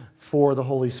use for the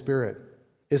Holy Spirit,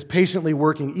 is patiently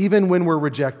working even when we're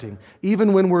rejecting,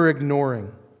 even when we're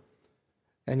ignoring.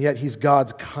 And yet he's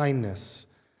God's kindness,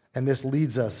 and this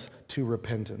leads us to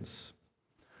repentance.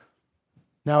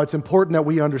 Now, it's important that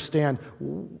we understand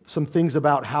some things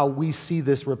about how we see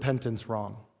this repentance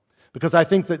wrong. Because I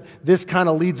think that this kind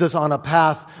of leads us on a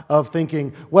path of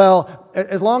thinking, well,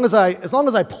 as long as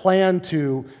I plan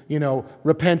to,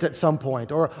 repent at some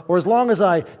point, or as long as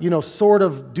I, sort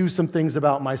of do some things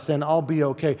about my sin, I'll be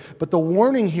okay. But the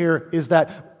warning here is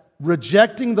that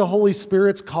rejecting the Holy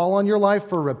Spirit's call on your life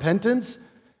for repentance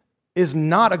is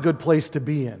not a good place to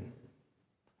be in.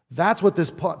 That's what this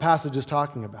passage is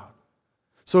talking about.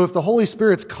 So if the Holy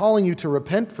Spirit's calling you to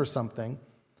repent for something,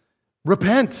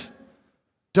 repent.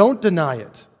 Don't deny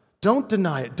it. Don't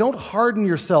deny it. Don't harden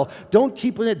yourself. Don't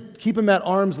keep him at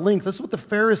arm's length. This is what the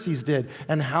Pharisees did.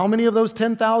 And how many of those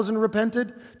 10,000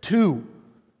 repented? 2.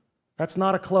 That's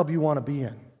not a club you want to be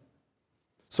in.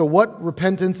 So what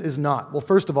repentance is not? Well,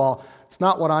 first of all, it's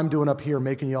not what I'm doing up here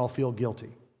making you all feel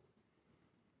guilty.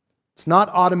 It's not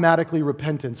automatically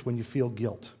repentance when you feel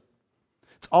guilt.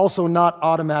 It's also not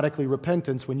automatically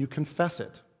repentance when you confess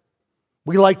it.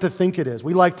 We like to think it is.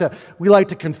 We like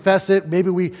to confess it.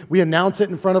 Maybe we announce it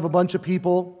in front of a bunch of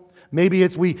people. Maybe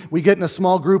it's we get in a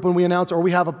small group and we announce, or we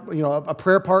have a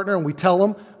prayer partner and we tell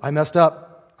them, I messed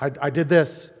up. I did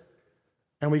this.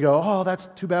 And we go, oh, that's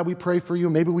too bad. We pray for you.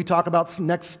 Maybe we talk about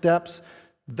next steps.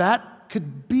 That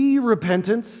could be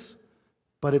repentance,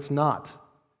 but it's not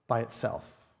by itself.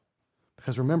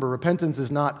 Because remember, repentance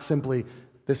is not simply,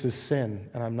 this is sin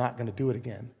and I'm not going to do it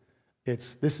again.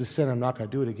 It's, this is sin, I'm not going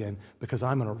to do it again because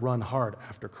I'm going to run hard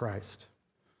after Christ.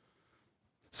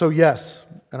 So yes,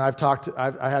 and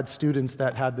I had students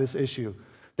that had this issue.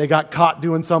 They got caught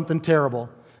doing something terrible,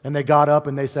 and they got up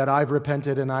and they said, I've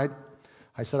repented, and I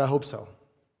said, I hope so.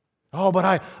 Oh,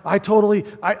 but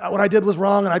what I did was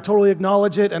wrong, and I totally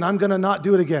acknowledge it, and I'm going to not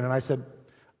do it again. And I said,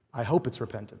 I hope it's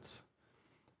repentance.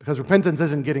 Because repentance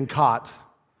isn't getting caught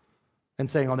and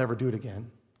saying, I'll never do it again.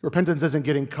 Repentance isn't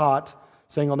getting caught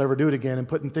saying I'll never do it again and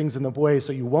putting things in the way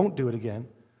so you won't do it again.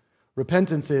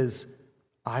 Repentance is,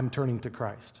 I'm turning to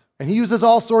Christ. And he uses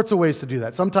all sorts of ways to do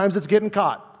that. Sometimes it's getting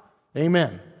caught.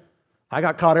 Amen. I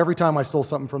got caught every time I stole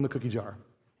something from the cookie jar.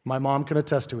 My mom can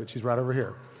attest to it. She's right over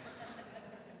here.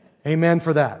 Amen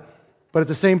for that. But at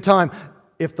the same time,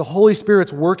 if the Holy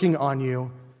Spirit's working on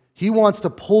you, he wants to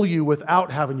pull you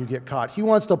without having you get caught. He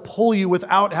wants to pull you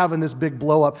without having this big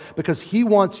blow up because he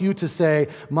wants you to say,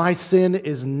 my sin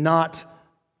is not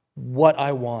what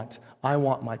I want. I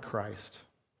want my Christ.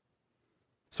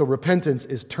 So repentance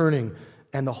is turning,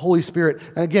 and the Holy Spirit,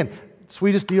 and again,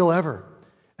 sweetest deal ever.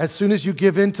 As soon as you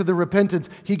give in to the repentance,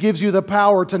 he gives you the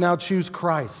power to now choose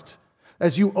Christ.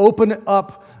 As you open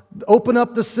up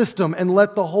the system and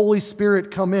let the Holy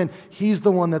Spirit come in, he's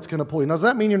the one that's going to pull you. Now, does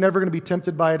that mean you're never going to be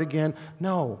tempted by it again?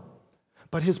 No.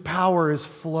 But his power is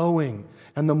flowing,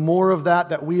 and the more of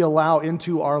that we allow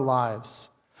into our lives,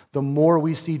 the more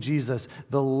we see Jesus,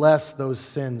 the less those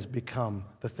sins become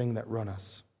the thing that run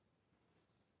us.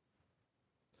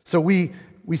 So we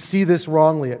see this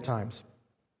wrongly at times.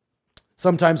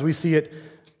 Sometimes we see it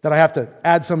that I have to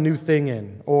add some new thing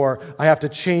in, or I have to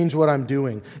change what I'm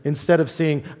doing, instead of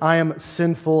seeing I am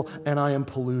sinful and I am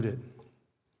polluted.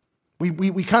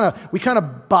 We kind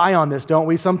of buy on this, don't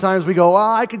we? Sometimes we go,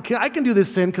 I can do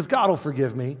this sin because God will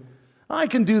forgive me. I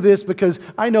can do this because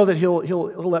I know that He'll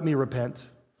let me repent.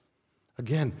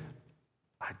 Again,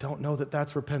 I don't know that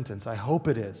that's repentance. I hope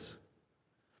it is.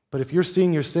 But if you're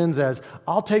seeing your sins as,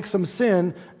 I'll take some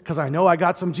sin because I know I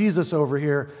got some Jesus over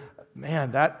here,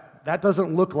 man, that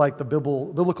doesn't look like the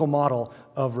biblical model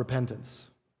of repentance.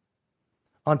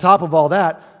 On top of all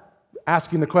that,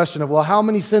 asking the question of, well, how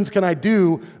many sins can I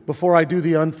do before I do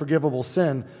the unforgivable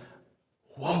sin?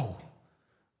 Whoa,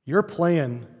 you're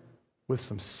playing with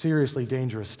some seriously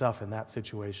dangerous stuff in that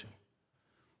situation.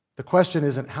 The question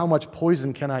isn't how much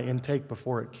poison can I intake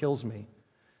before it kills me?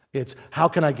 It's how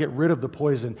can I get rid of the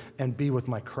poison and be with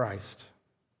my Christ?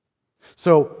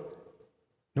 So,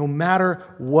 no matter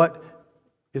what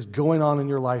is going on in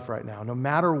your life right now, no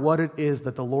matter what it is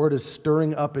that the Lord is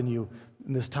stirring up in you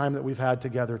in this time that we've had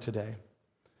together today,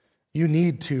 you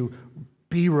need to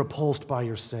be repulsed by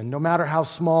your sin, no matter how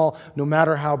small, no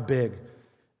matter how big,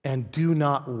 and do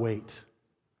not wait.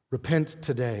 Repent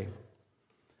today.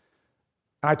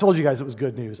 I told you guys it was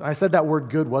good news. I said that word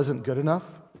good wasn't good enough.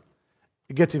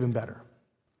 It gets even better.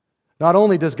 Not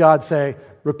only does God say,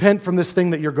 repent from this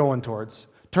thing that you're going towards,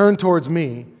 turn towards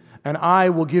me, and I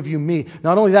will give you me.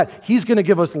 Not only that, He's going to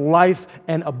give us life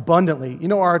and abundantly. You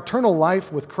know, our eternal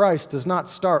life with Christ does not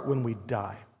start when we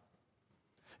die.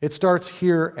 It starts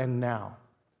here and now.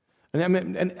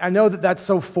 And I know that that's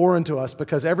so foreign to us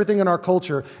because everything in our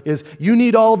culture is, you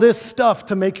need all this stuff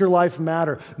to make your life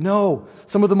matter. No,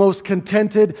 some of the most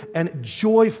contented and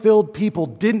joy-filled people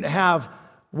didn't have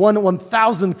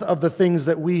 1/1000th of the things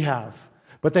that we have,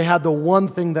 but they had the one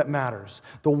thing that matters,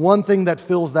 the one thing that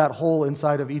fills that hole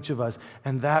inside of each of us,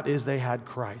 and that is they had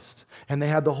Christ. And they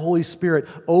had the Holy Spirit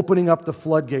opening up the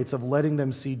floodgates of letting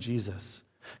them see Jesus.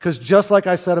 Because just like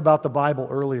I said about the Bible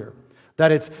earlier,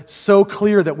 that it's so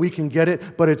clear that we can get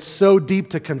it, but it's so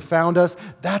deep to confound us,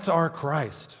 that's our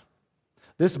Christ.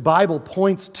 This Bible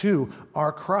points to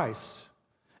our Christ.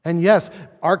 And yes,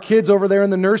 our kids over there in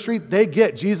the nursery, they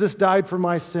get Jesus died for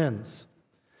my sins.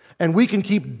 And we can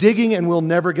keep digging and we'll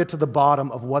never get to the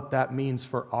bottom of what that means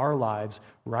for our lives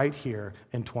right here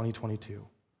in 2022.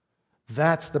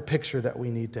 That's the picture that we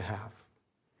need to have.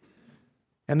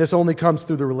 And this only comes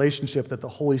through the relationship that the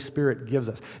Holy Spirit gives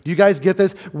us. Do you guys get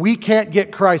this? We can't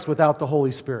get Christ without the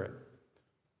Holy Spirit.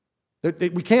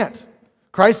 We can't.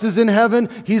 Christ is in heaven.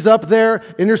 He's up there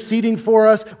interceding for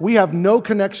us. We have no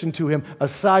connection to Him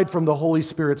aside from the Holy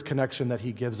Spirit's connection that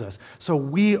He gives us. So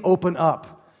we open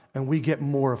up and we get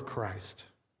more of Christ.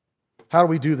 How do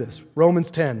we do this? Romans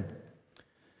 10.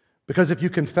 Because if you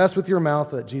confess with your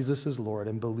mouth that Jesus is Lord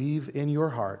and believe in your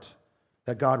heart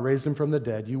that God raised Him from the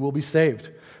dead, you will be saved.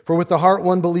 For with the heart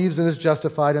one believes and is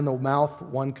justified, and the mouth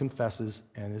one confesses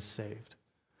and is saved.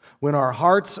 When our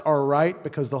hearts are right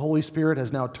because the Holy Spirit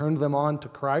has now turned them on to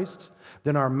Christ,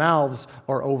 then our mouths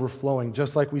are overflowing,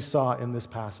 just like we saw in this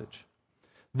passage.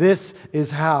 This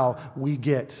is how we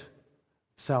get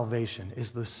salvation, is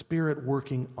the Spirit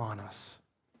working on us.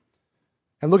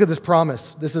 And look at this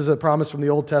promise. This is a promise from the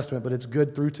Old Testament, but it's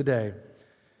good through today.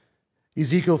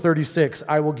 Ezekiel 36,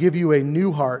 I will give you a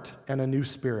new heart and a new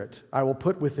spirit I will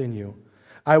put within you.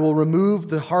 I will remove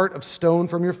the heart of stone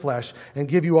from your flesh and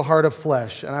give you a heart of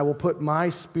flesh, and I will put my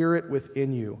spirit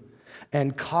within you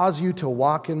and cause you to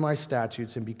walk in my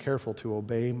statutes and be careful to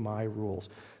obey my rules.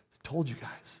 I told you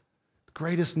guys, the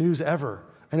greatest news ever.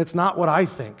 And it's not what I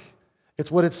think.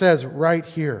 It's what it says right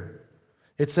here.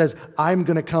 It says, I'm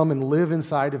going to come and live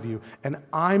inside of you, and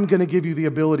I'm going to give you the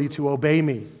ability to obey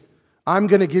me. I'm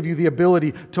going to give you the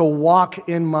ability to walk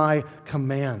in my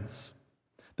commands.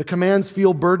 The commands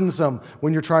feel burdensome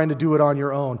when you're trying to do it on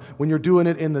your own. When you're doing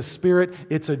it in the Spirit,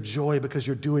 it's a joy because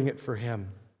you're doing it for Him.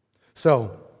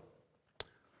 So,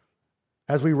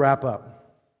 as we wrap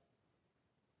up,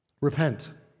 repent.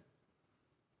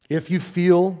 If you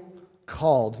feel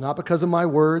called, not because of my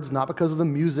words, not because of the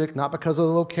music, not because of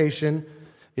the location,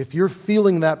 if you're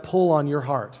feeling that pull on your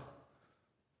heart,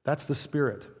 that's the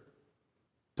Spirit.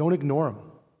 Don't ignore Him.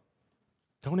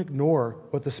 Don't ignore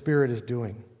what the Spirit is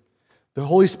doing. The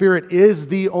Holy Spirit is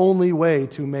the only way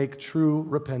to make true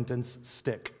repentance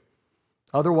stick.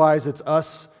 Otherwise, it's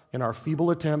us in our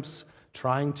feeble attempts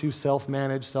trying to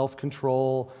self-manage,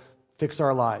 self-control, fix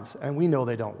our lives. And we know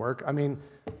they don't work. I mean,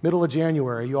 middle of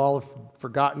January, you all have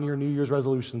forgotten your New Year's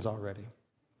resolutions already.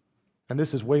 And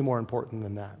this is way more important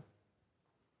than that.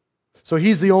 So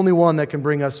He's the only one that can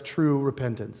bring us true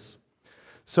repentance.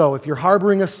 So if you're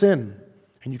harboring a sin,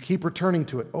 and you keep returning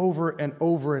to it over and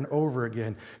over and over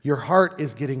again, your heart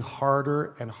is getting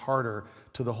harder and harder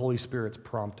to the Holy Spirit's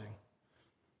prompting.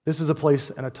 This is a place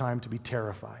and a time to be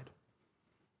terrified.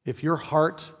 If your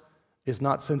heart is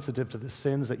not sensitive to the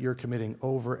sins that you're committing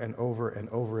over and over and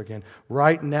over again,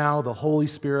 right now the Holy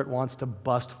Spirit wants to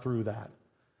bust through that.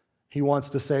 He wants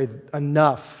to say,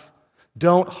 enough.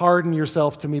 Don't harden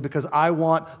yourself to me because I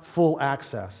want full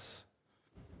access.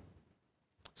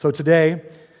 So today,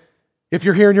 if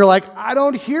you're here and you're like, I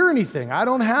don't hear anything, I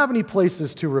don't have any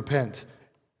places to repent,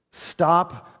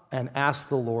 stop and ask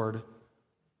the Lord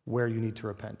where you need to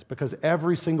repent. Because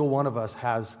every single one of us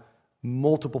has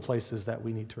multiple places that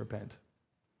we need to repent.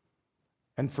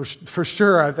 And for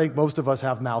sure, I think most of us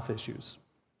have mouth issues,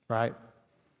 right?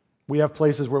 We have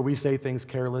places where we say things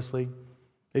carelessly.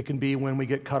 It can be when we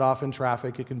get cut off in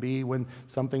traffic. It can be when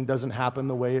something doesn't happen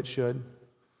the way it should.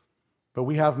 But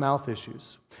we have mouth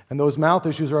issues. And those mouth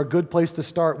issues are a good place to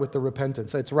start with the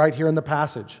repentance. It's right here in the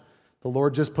passage. The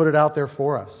Lord just put it out there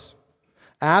for us.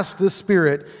 Ask the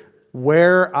Spirit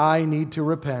where I need to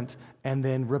repent, and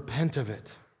then repent of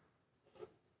it.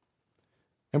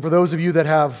 And for those of you that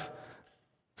have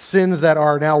sins that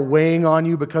are now weighing on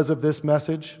you because of this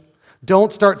message,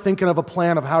 don't start thinking of a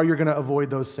plan of how you're going to avoid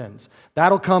those sins.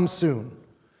 That'll come soon.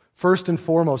 First and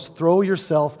foremost, throw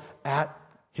yourself at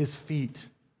His feet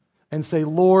and say,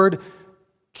 Lord,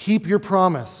 keep your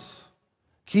promise.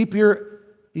 Keep your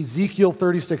Ezekiel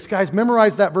 36. Guys,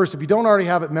 memorize that verse. If you don't already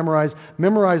have it memorized,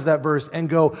 memorize that verse and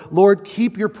go, Lord,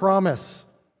 keep your promise.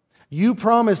 You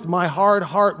promised my hard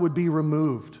heart would be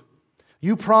removed.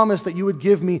 You promised that you would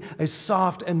give me a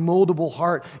soft and moldable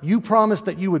heart. You promised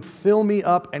that you would fill me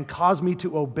up and cause me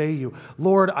to obey you.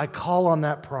 Lord, I call on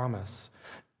that promise.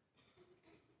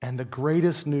 And the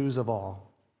greatest news of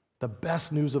all, the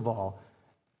best news of all,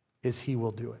 is He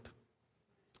will do it.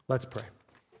 Let's pray.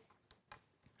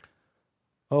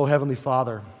 Oh, Heavenly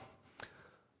Father,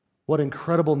 what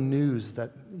incredible news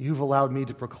that you've allowed me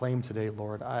to proclaim today,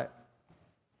 Lord. I'm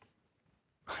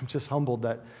just humbled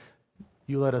that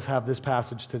you let us have this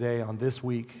passage today on this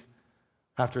week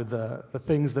after the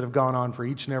things that have gone on for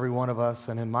each and every one of us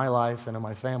and in my life and in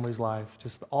my family's life,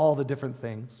 just all the different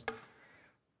things.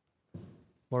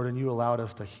 Lord, and you allowed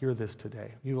us to hear this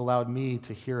today. You allowed me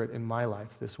to hear it in my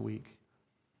life this week.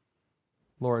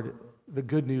 Lord, the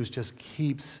good news just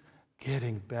keeps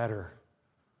getting better.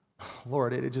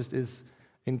 Lord, it just is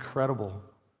incredible.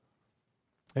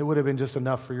 It would have been just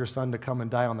enough for your Son to come and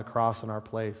die on the cross in our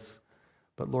place.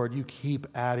 But Lord, you keep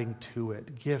adding to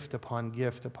it, gift upon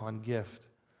gift upon gift.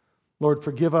 Lord,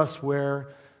 forgive us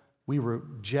where we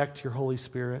reject your Holy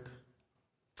Spirit.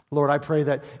 Lord, I pray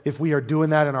that if we are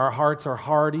doing that and our hearts are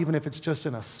hard, even if it's just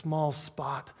in a small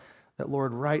spot, that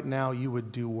Lord, right now you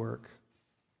would do work.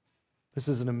 This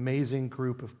is an amazing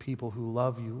group of people who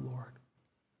love you, Lord.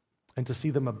 And to see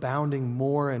them abounding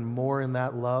more and more in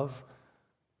that love,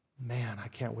 man, I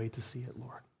can't wait to see it,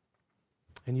 Lord.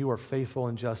 And you are faithful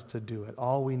and just to do it.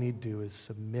 All we need to do is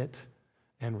submit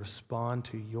and respond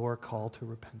to your call to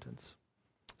repentance.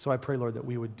 So I pray, Lord, that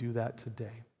we would do that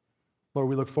today. Lord,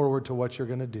 we look forward to what you're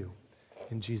going to do.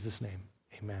 In Jesus' name,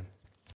 amen.